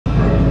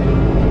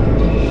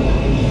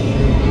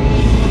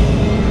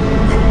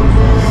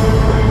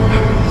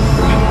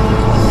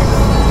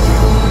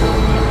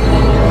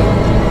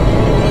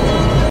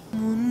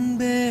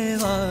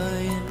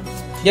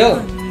யோ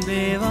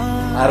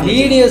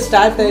video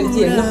start ஆயிடுச்சு,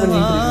 என்ன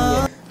பண்ணிட்டு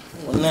இருக்கீங்க?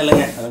 ஒன்றும்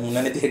இல்லைங்க, அது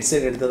முன்னாடி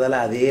ஹெட்செட் எடுத்ததால்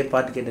அதே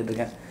பாட்டு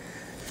கேட்டுட்ருக்கேன்.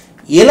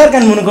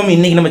 எல்லாருக்கும் முன்னுக்கும்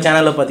இன்றைக்கி நம்ம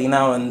சேனலில்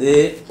பார்த்தீங்கன்னா வந்து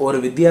ஒரு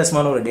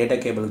வித்தியாசமான ஒரு டேட்டா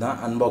கேபிள் தான்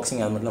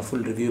அன்பாக்சிங், அது மட்டும்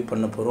ஃபுல் ரிவ்யூ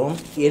பண்ண போகிறோம்.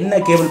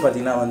 என்ன கேபிள்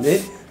பார்த்தீங்கன்னா வந்து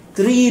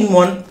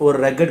 3-in-1 ஒரு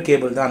ரக்கட்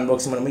கேபிள் தான்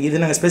அன்பாக்சிங் பண்ணுவோம்.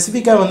 இது நாங்கள்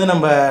ஸ்பெசிஃபிக்காக வந்து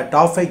நம்ம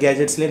டாப் 5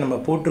 கேஜெட்ஸ்லேயே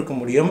நம்ம போட்டிருக்க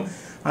முடியும்.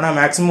 ஆனால்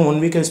மேக்ஸிமம்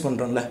 1 வீக் யூஸ்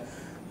பண்ணுறோம்ல,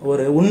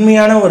 ஒரு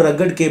உண்மையான ஒரு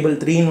ரக்கட் கேபிள்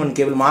 3-in-1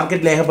 கேபிள்.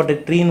 மார்க்கெட்டில் ஏகப்பட்ட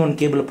 3-in-1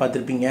 கேபிள்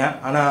பார்த்துருப்பீங்க.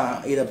 ஆனால்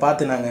இதை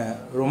பார்த்து நாங்கள்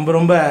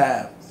ரொம்ப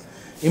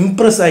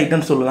இம்ப்ரெஸ்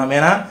ஆகிட்டோன்னு சொல்லலாம்.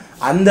 ஏன்னா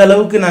அந்த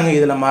அளவுக்கு நாங்கள்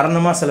இதில்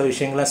மரணமாக சில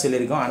விஷயங்கள்லாம்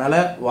சொல்லியிருக்கோம்.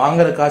 அதனால்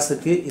வாங்குகிற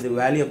காசுக்கு இது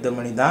வேல்யூ ஆஃப் த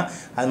மணி தான்.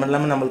 அது மட்டும்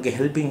இல்லாமல் நம்மளுக்கு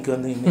ஹெல்ப்பிங்க்கு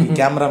வந்து இன்னைக்கு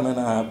கேமராமேன்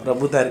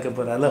பிரபு தான் இருக்க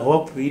போகிறால.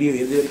 ஹோப் வீடியோ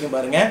எது வரைக்கும்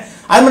பாருங்கள்.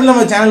 அது மட்டும்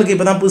நம்ம சேனலுக்கு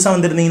இப்போ தான் புதுசாக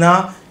வந்துருந்தீங்கன்னா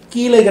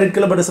கீழே ரெட்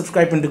கலர் பட்டன்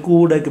சப்ஸ்கிரைப் பண்ணிட்டு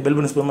கூட பெல்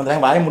பண்ணி ஸ்போன்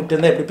பண்ணுறாங்க. வாய் முட்டை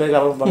இருந்தால் எப்படி பேர்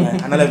கவலைப்பாங்க.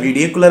 அதனால்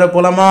வீடியோக்குள்ளே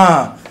போகலாமா?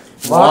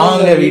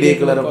 வாங்க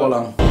வீடியோக்குள்ளே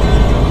போகலாம்.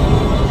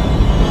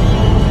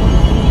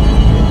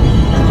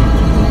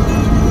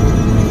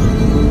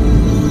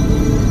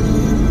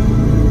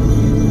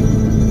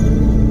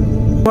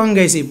 வாங்க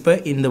கைஸ், இப்போ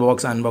இந்த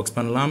பாக்ஸ் அன்பாக்ஸ்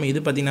பண்ணலாம். இது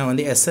பார்த்திங்கன்னா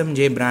வந்து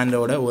SMJ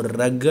பிராண்டோட ஒரு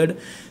ரக்கட்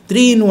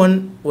 3-in-1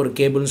 ஒரு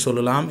கேபிள்னு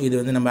சொல்லலாம். இது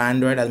வந்து நம்ம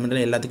ஆண்ட்ராய்டு அது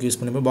மட்டும் எல்லாத்துக்கும் யூஸ்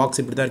பண்ணிப்போம். பாக்ஸ்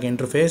இப்படி தான் இருக்குது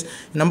இன்டர்ஃபேஸ்.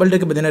 நம்மள்ட்ட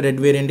பார்த்திங்கன்னா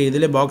ரெட் வேரியண்ட்.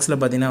 இதில் பாக்ஸில்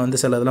பார்த்திங்கன்னா வந்து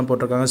சில இதெல்லாம்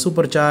போட்டிருக்காங்க.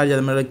 சூப்பர் சார்ஜ்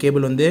அது மாதிரி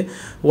கேபிள் வந்து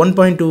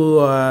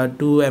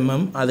 1.2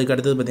 mm. அதுக்கு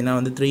அடுத்தது பார்த்திங்கன்னா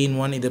வந்து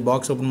 3-in-1. இது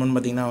பாக்ஸ் ஓப்பன் பண்ணி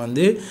பார்த்திங்கன்னா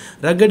வந்து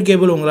ரக்கட்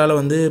கேபிள் உங்களால்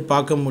வந்து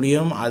பார்க்க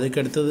முடியும்.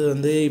 அதுக்கு அடுத்தது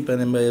வந்து இப்போ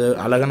நம்ம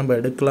அழகாக நம்ம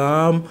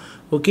எடுக்கலாம்.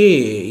 ஓகே,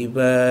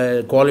 இப்போ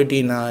குவாலிட்டி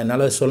நான்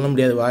என்னால் சொல்ல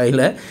முடியாது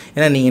வாயில்,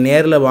 ஏன்னா நீங்கள்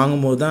நேரில்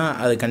வாங்கும்போது தான்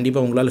அது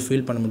கண்டிப்பாக உங்களால்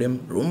ஃபீல் பண்ண முடியும்.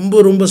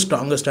 ரொம்ப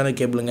ஸ்ட்ராங்கஸ்டான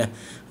கேபிளுங்க.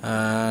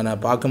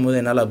 நான் பார்க்கும்போது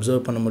என்னால்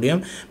அப்சர்வ் பண்ண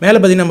முடியும். மேலே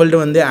பார்த்திங்கன்னா நம்மள்ட்ட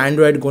வந்து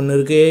ஆண்ட்ராய்டுக்கு ஒன்று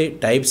இருக்குது,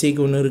 டைப்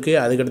சிக்கு ஒன்று இருக்குது,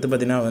 அதுக்கடுத்து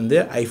பார்த்திங்கன்னா வந்து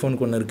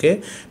ஐஃபோனுக்கு ஒன்று இருக்குது.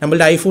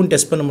 நம்மள்ட்ட ஐஃபோன்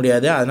டெஸ்ட் பண்ண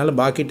முடியாது, அதனால்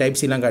பாக்கி டைப்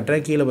சிலாம்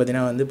காட்டுறேன். கீழே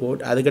பார்த்திங்கன்னா வந்து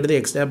அதுக்கடுத்து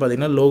எக்ஸ்ட்ரா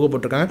பார்த்திங்கன்னா லோகோ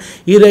போட்டிருக்காங்க.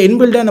 இதில்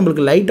இன்பில்டாக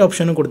நம்மளுக்கு லைட்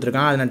ஆப்ஷனும்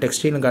கொடுத்துருக்காங்க. அதை நான்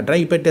டெக்ஸ்டைலும்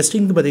காட்டுறேன். இப்போ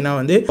டெஸ்டிங்க்கு பார்த்திங்கன்னா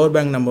வந்து பவர்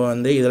பேங்க் நம்ம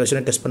வந்து இதில்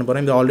வச்சு டெஸ்ட் பண்ண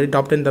போகிறோம். இது ஆல்ரெடி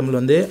டாப் 10 தமிழ்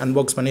வந்து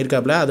அன்பாக்ஸ்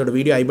பண்ணியிருக்காப்புல, அதோட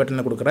வீடியோ ஐ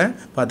பட்டனில் கொடுக்குறேன்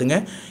பார்த்துங்க.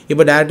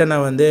 இப்போ டேரெக்டாக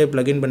நான் வந்து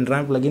ப்ளகின்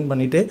பண்ணுறேன். ப்ளகின்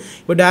பண்ணிவிட்டு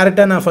இப்போ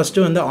டேரெக்டாக நான்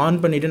ஃபஸ்ட்டு வந்து ஆன்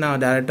பண்ணிவிட்டு நான்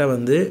டேரெக்டாக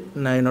வந்து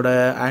நான்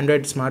என்னோடய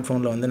ஆண்ட்ராய்டு ஸ்மார்ட்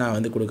ஃபோனில் வந்து நான்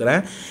வந்து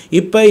கொடுக்குறேன்.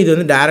 இப்போ இது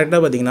வந்து டேரெக்டாக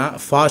பார்த்திங்கன்னா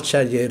ஃபாஸ்ட்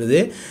சார்ஜ் ஏறுது.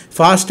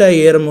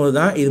 ஃபாஸ்ட்டாக ஏறும்போது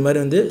தான் இது மாதிரி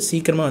வந்து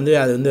சீக்கிரமாக வந்து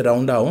அது வந்து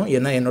ரவுண்ட் ஆகும்.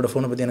 ஏன்னா என்னோடய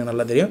ஃபோனை பற்றி எனக்கு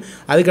நல்லா தெரியும்.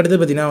 அதுக்கடுத்து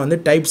பார்த்திங்கன்னா வந்து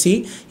டைப் சி.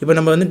 இப்போ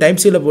நம்ம வந்து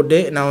டைப் சியில் போட்டு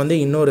நான் வந்து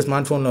இன்னொரு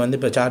ஸ்மார்ட் ஃபோனில் வந்து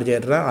இப்போ சார்ஜ்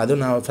ஏறுறேன்.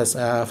 அதுவும் நான்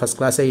ஃபஸ்ட்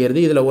கிளாஸாக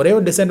ஏறுது. இதில் ஒரே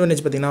ஒரு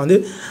டிஸ்அட்வான்டேஜ் பார்த்திங்கன்னா வந்து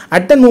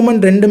அட் அண்ட்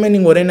மூமெண்ட் ரெண்டுமே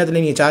நீங்கள் ஒரே நேரத்தில்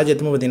நீங்கள் சார்ஜ்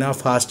ஏற்றும்போது பார்த்திங்கன்னா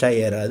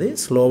ஃபாஸ்ட்டாக ஏறாது,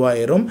 ஸ்லோவாக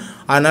ஏறும்.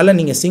 அதனால்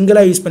நீங்கள்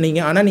சிங்கிளாக யூஸ் பண்ணிங்க.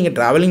 ஆனால் நீங்கள்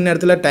ட்ராவலிங்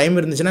நேரத்தில் டைம்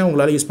இருந்துச்சுன்னா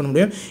உங்களால் யூஸ் பண்ண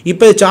முடியும்.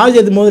 இப்போ சார்ஜ்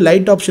ஏற்றும் போது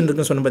லைட் ஆப்ஷன்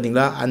இருக்குன்னு சொன்ன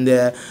பார்த்தீங்களா,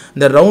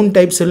 அந்த ரவுண்ட்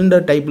டைப்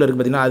சிலிண்டர் டைப்பில்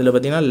இருக்குது பார்த்திங்கன்னா, அதில்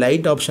பார்த்திங்கன்னா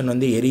லைட் ஆப்ஷன்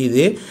வந்து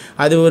எரியுது.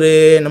 அது ஒரு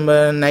நம்ம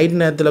நைட்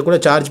நேரத்தில் கூட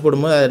சார்ஜ்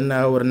போடும்போது அது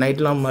ஒரு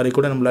நைட் லாம்ப் மாதிரி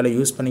கூட நம்மளால்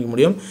யூஸ் பண்ணிக்க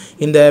முடியும்.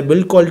 இந்த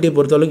பில்ட் குவாலிட்டியை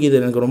பொறுத்தளவுக்கு இது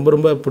எனக்கு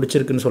ரொம்ப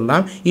பிடிச்சிருக்குன்னு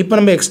சொல்லலாம். இப்போ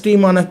நம்ம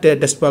எக்ஸ்ட்ரீமான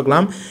டெஸ்ட்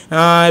பார்க்கலாம்.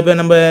 இப்போ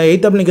நம்ம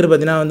 8th நிற்கிறது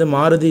பார்த்திங்கன்னா வந்து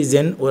மாருதி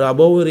ஜென், ஒரு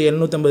அபோவ் ஒரு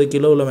 750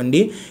 கிலோவில்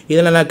வண்டி.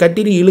 இதில் நான்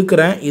கட்டிட்டு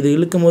இழுக்கிறேன். இது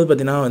இழுக்கும் போது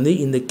பார்த்திங்கன்னா வந்து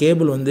இந்த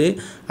கேபிள் வந்து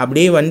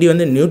அப்படியே வண்டி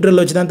வந்து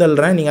நியூட்ரல் வச்சு தான்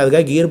தள்ளுறேன். நீங்கள்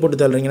அதுக்காக கியர்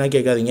போட்டு தள்ளுறீங்கன்னா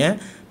கேட்காதீங்க.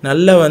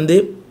 நல்லா வந்து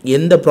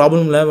எந்த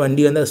ப்ராப்ளம் இல்லை,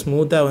 வண்டி வந்து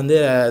ஸ்மூத்தாக வந்து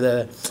அதை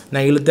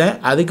நான் இழுத்தேன்.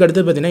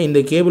 அதுக்கடுத்து பார்த்திங்கன்னா இந்த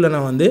கேபிளை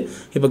நான் வந்து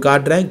இப்போ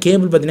காட்டுறேன்.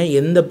 கேபிள் பார்த்திங்கன்னா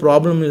எந்த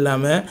ப்ராப்ளமும்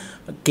இல்லாமல்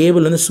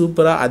கேபிள் வந்து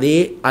சூப்பராக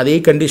அதே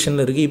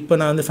கண்டிஷனில் இருக்குது. இப்போ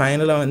நான் வந்து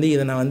ஃபைனலாக வந்து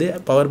இதை நான் வந்து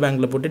பவர்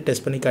பேங்கில் போட்டு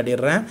டெஸ்ட் பண்ணி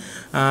காட்டிடுறேன்.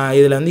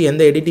 இதில் வந்து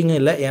எந்த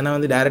எடிட்டிங்கும் இல்லை, ஏன்னா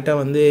வந்து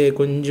டேரெக்டாக வந்து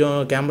கொஞ்சம்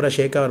கேமரா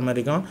ஷேக் ஆகிற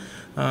மாதிரி இருக்கும்.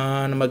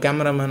 நம்ம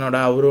கேமராமேனோட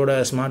அவரோட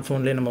ஸ்மார்ட்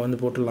ஃபோன்லேயே நம்ம வந்து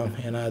போட்டுடலாம்,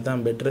 ஏன்னா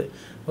அதுதான் பெட்ரு.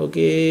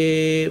 ஓகே,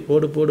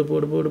 போடு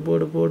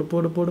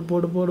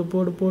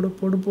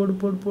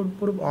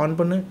ஆன்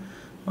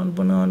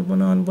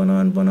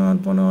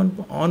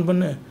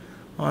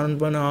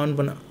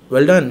பண்ணு.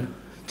 Well done.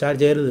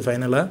 சார்ஜ் ஏறுது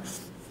ஃபைனலாக.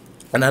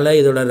 அதனால்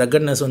இதோட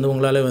ரக்கட்னஸ் வந்து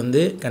உங்களால் வந்து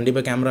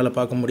கண்டிப்பாக கேமராவில்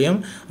பார்க்க முடியும்.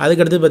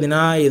 அதுக்கடுத்து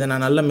பார்த்திங்கன்னா இதை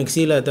நான் நல்லா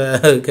மிக்சியில்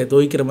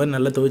துவைக்கிற மாதிரி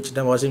நல்லா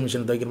துவைச்சிட்டேன், வாஷிங்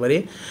மிஷினில் துவைக்கிற மாதிரி.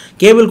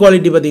 கேபிள்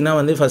குவாலிட்டி பார்த்திங்கன்னா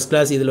வந்து ஃபஸ்ட்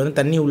கிளாஸ். இதில் வந்து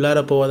தண்ணி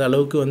உள்ளார போகாத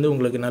அளவுக்கு வந்து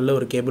உங்களுக்கு நல்ல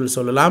ஒரு கேபிள்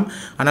சொல்லலாம்.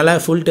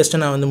 அதனால் ஃபுல் டெஸ்ட்டை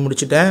நான் வந்து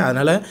முடிச்சுட்டேன்.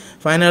 அதனால்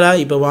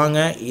ஃபைனலாக இப்போ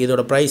வாங்க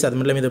இதோட ப்ரைஸ் அது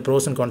மட்டும் இல்லாமல் இந்த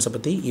ப்ரோஸ் அண்ட் கான்ஸை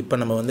பற்றி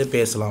இப்போ நம்ம வந்து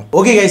பேசலாம்.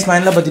 ஓகே கைஸ்,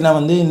 ஃபைனலாக பார்த்திங்கன்னா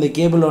வந்து இந்த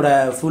கேபிளோட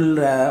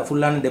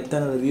ஃபுல்லான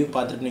டெப்த்தான ரிவ்யூ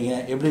பார்த்துருப்பீங்க.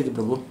 எப்படி இருக்குது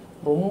பிரபு?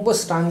 ரொம்ப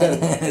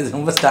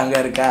ஸ்ட்ராங்காக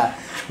இருக்கா?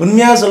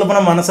 உண்மையாக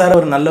சொல்லப்போனால் மனசார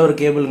ஒரு நல்ல ஒரு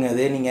கேபிளுங்க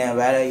இது. நீங்கள்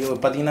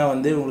பார்த்தீங்கன்னா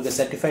வந்து உங்களுக்கு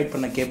சர்டிஃபைட்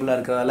பண்ண கேபிளாக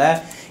இருக்கிறதால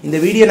இந்த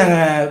வீடியோ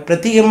நாங்கள்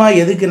பிரத்யேகமாக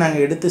எதுக்கு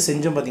நாங்கள் எடுத்து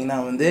செஞ்சோம் பார்த்திங்கன்னா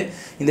வந்து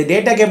இந்த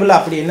டேட்டா கேபிள்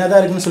அப்படி என்ன தான்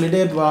இருக்குன்னு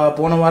சொல்லிட்டு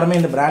போன வாரமே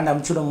இந்த பிராண்ட்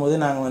அனுப்பிச்சுடும் போது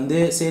நாங்கள் வந்து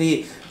சரி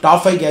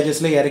டாப் 5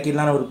 கேஜெட்ஸில்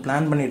இறக்கிடலாம் ஒரு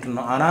பிளான் பண்ணிட்டு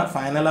இருந்தோம். ஆனால்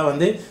ஃபைனலாக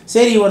வந்து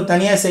சரி ஒரு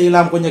தனியாக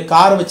செய்யலாம், கொஞ்சம்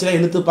கார் வச்சுலாம்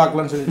இழுத்து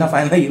பார்க்கலாம்னு சொல்லிட்டு தான்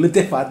ஃபைனலாக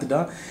இழுத்தே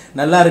பார்த்துட்டோம்.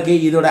 நல்லா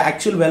இருக்குது. இதோட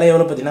ஆக்சுவல் விலை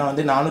எவ்வளோ பார்த்தீங்கன்னா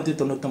வந்து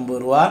 499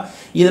 ரூபா.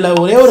 இதில்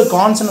ஒரே ஒரு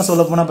கான்சனை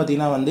சொல்ல போனால்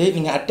பார்த்தீங்கன்னா வந்து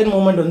நீங்கள் அட்டன்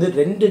மூமெண்ட் வந்து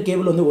 2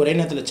 கேபிள் வந்து ஒரே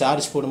நேரத்தில்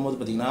சார்ஜ் போடும்போது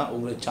பார்த்தீங்கன்னா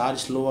உங்களுக்கு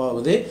சார்ஜ் ஸ்லோ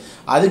ஆகுது.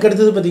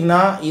 அதுக்கடுத்தது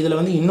பார்த்தீங்கன்னா இதில்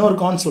வந்து இன்னொரு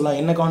கான்ஸ் சொல்லலாம்.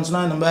 என்ன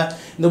கான்ஸ்னால் நம்ம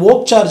இந்த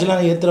ஓக்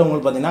சார்ஜ்லாம்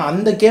ஏற்றுறவங்களுக்கு பார்த்தீங்கன்னா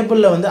அந்த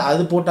கேபிளில் வந்து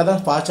அது போட்டால்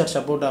தான் ஃபாஸ்ட் சார்ஜ்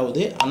சப்போர்ட்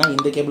ஆகுது. ஆனால்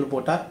இந்த கேபிள்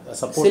போட்டால்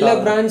சப்போர்ட் சில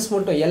பிராண்ட்ஸ்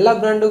மட்டும், எல்லா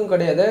பிராண்டும்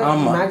கிடையாது.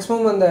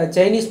 மேக்ஸிமம் அந்த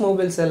சைனீஸ்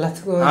மொபைல்ஸ்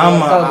எல்லாத்துக்கும்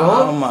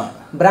ஆமாம்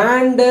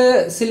பிராண்டு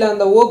சில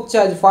அந்த ஓக்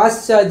சார்ஜ்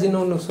ஃபாஸ்ட் சார்ஜ்னு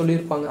ஒன்று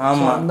சொல்லியிருப்பாங்க.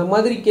 அந்த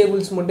மாதிரி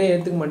கேபிள்ஸ் மட்டும்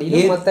ஏற்றுக்க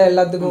மாட்டேங்குது, மற்ற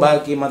எல்லாத்துக்கும்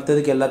பாக்கி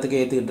மற்றதுக்கு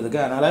எல்லாத்துக்கும் ஏற்றுக்கிட்டு இருக்கு.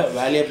 அதனால்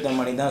வேல்யூ ஆஃப் த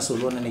மணி தான்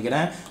சொல்லுவேன்னு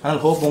நினைக்கிறேன். ஆனால்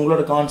ஹோப்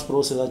உங்களோட கான்ஸ்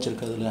ப்ரோஸ் ஏதாச்சும்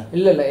இருக்குதுல்ல?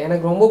 இல்லை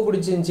எனக்கு ரொம்ப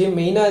பிடிச்சிருந்துச்சி.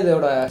 மெயினாக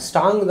இதோட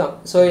ஸ்ட்ராங் தான்.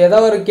 ஸோ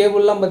ஏதாவது ஒரு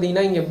கேபிள்லாம்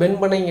பார்த்தீங்கன்னா இங்கே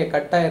பெண்ட் பண்ண இங்கே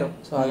கட் ஆயிரும்.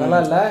 ஸோ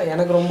அதெல்லாம் இல்லை,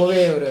 எனக்கு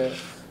ரொம்பவே ஒரு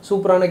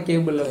சூப்பரான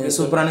கேபிள்.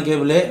 சூப்பரான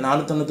கேபிள்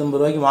 499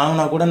 ரூபாய்க்கு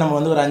வாங்கினா கூட நம்ம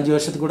வந்து ஒரு 5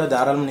 வருஷத்துக்கு கூட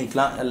தாராளமாக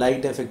நிற்கலாம்.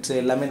 லைட் எஃபெக்ட்ஸ்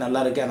எல்லாமே நல்லா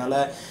இருக்குது.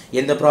 அதனால்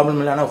எந்த ப்ராப்ளம்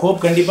இல்லை. ஆனால்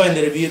ஹோப் கண்டிப்பாக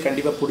இந்த ரிவ்யூ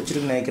கண்டிப்பாக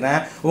பிடிச்சிருக்குன்னு நினைக்கிறேன்.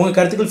 உங்கள்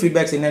கருத்துக்கள்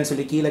ஃபீட்பேக்ஸ் என்னன்னு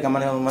சொல்லி கீழே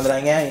கமெண்ட்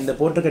வந்துடுறாங்க. இந்த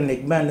போட்டிருக்க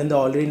நெக் பேண்ட் வந்து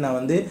ஆல்ரெடி நான்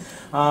வந்து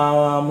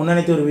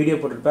முன்னாடி ஒரு வீடியோ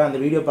போட்டிருப்பேன். அந்த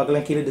வீடியோ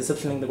பார்க்கலாம், கீழே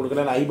டிஸ்கிரிப்ஷன் லிங்க்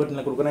கொடுக்குறேன், ஐ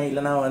பட்டனில் கொடுக்குறேன்.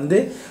 இல்லைனா வந்து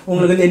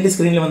உங்களுக்கு வந்து எந்த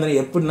ஸ்க்ரீனில் வந்துடும்.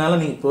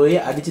 எப்படினாலும் நீங்கள் போய்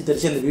அடித்து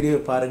தெரிச்சு அந்த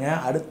வீடியோவை பாருங்கள்.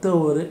 அடுத்த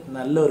ஒரு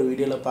நல்ல ஒரு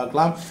வீடியோவில்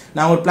பார்க்கலாம்.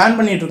 நான் ஒரு பிளான்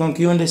பண்ணிகிட்ருக்கோம்,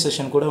 Q&A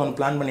செஷன் கூட ஒன்று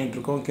பிளான்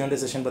பண்ணிகிட்ருக்கோம். Q&A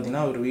செஷன்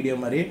பார்த்தீங்கன்னா ஒரு வீடியோ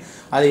மாதிரி,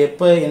 அது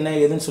எப்போ என்ன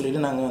ஏதுன்னு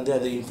சொல்லிட்டு நாங்கள் வந்து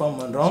அதை இன்ஃபார்ம்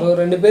பண்ணுறோம். ஸோ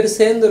 2 பேர்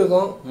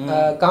சேர்ந்துருக்கோம்.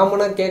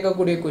 காமனாக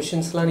கேட்கக்கூடிய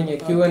கொஷின்ஸ்லாம்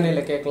நீங்கள்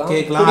Q&Aல கேட்கலாம்.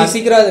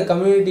 சீக்கிரம் அது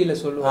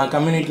கம்யூனிட்டியில் சொல்லுவோம்.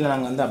 கம்யூனிட்டியில்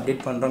நாங்கள் வந்து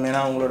அப்டேட் பண்ணுறோம்.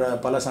 ஏன்னா உங்களோட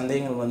பல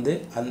சந்தேகங்கள் வந்து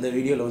அந்த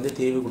வீடியோவில் வந்து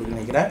தேவை கொடுக்க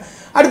நினைக்கிறேன்.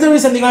 அடுத்த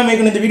வீடியோ சந்திக்கலாம்.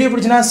 மேற்கொண்டு இந்த video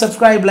பிடிச்சினா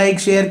subscribe,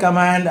 like, share,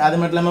 comment. அது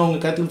மட்டும் இல்லாமல்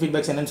உங்கள் கருத்துக்கள்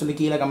ஃபீட்பேக்ஸ் என்னன்னு சொல்லி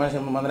கீழே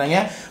கமெண்ட் பண்ணுறாங்க.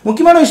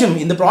 முக்கியமான விஷயம்,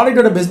 இந்த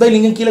ப்ராடக்ட்டோட பெஸ்ட் பை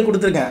லிங்க் கீழே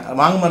கொடுத்துருக்கேன்,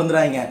 வாங்க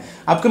மறந்துடாங்க.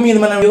 அப்கமிங்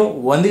இது மாதிரி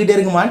வந்துகிட்டே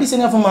இருக்கு. Mandi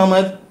Singh of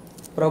Mohammed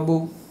Prabhu.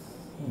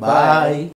 Bye.